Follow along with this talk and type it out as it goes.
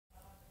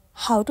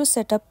How to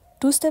set up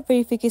two-step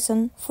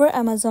verification for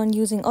Amazon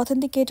using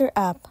Authenticator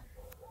app.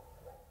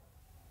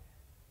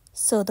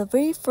 So the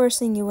very first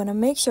thing you want to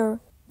make sure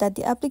that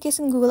the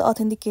application Google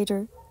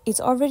Authenticator is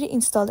already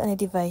installed on a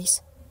device.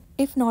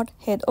 If not,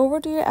 head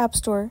over to your app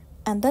store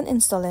and then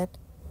install it.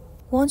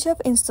 Once you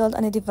have installed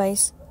on a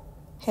device,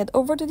 head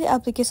over to the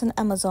application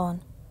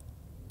Amazon.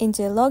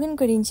 Enter a login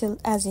credential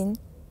as in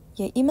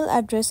your email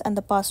address and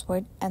the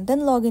password, and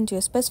then log into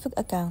your specific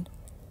account.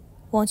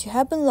 Once you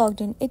have been logged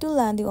in, it will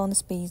land you on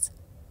this page.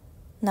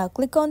 Now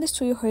click on this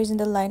three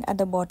horizontal line at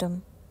the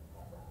bottom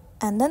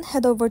and then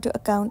head over to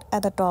account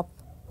at the top.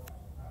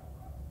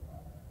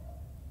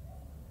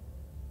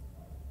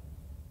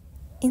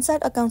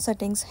 Inside account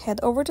settings, head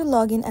over to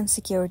login and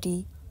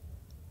security.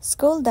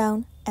 Scroll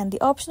down and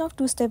the option of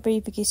two-step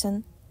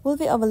verification will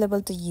be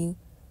available to you.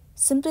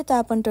 Simply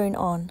tap on turn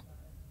on.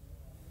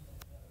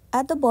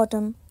 At the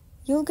bottom,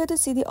 you'll get to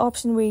see the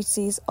option where it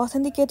says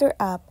Authenticator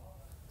app.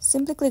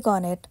 Simply click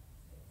on it.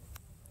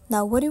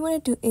 Now what you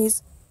want to do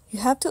is, you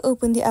have to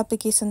open the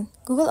application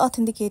Google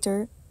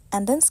Authenticator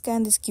and then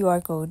scan this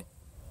QR code.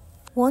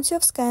 Once you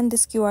have scanned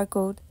this QR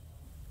code,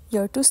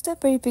 your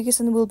two-step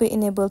verification will be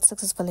enabled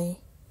successfully.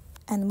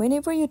 And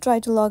whenever you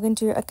try to log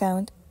into your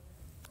account,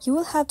 you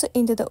will have to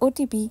enter the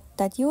OTP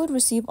that you would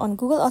receive on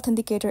Google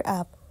Authenticator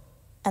app,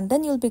 and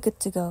then you'll be good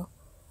to go.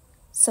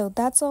 So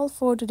that's all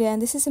for today, and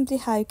this is simply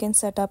how you can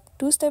set up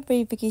two-step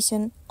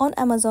verification on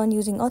Amazon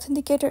using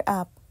Authenticator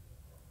app.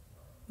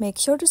 Make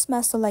sure to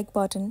smash the like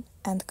button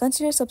and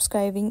consider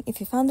subscribing if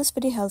you found this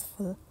video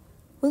helpful.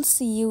 We'll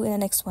see you in the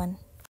next one.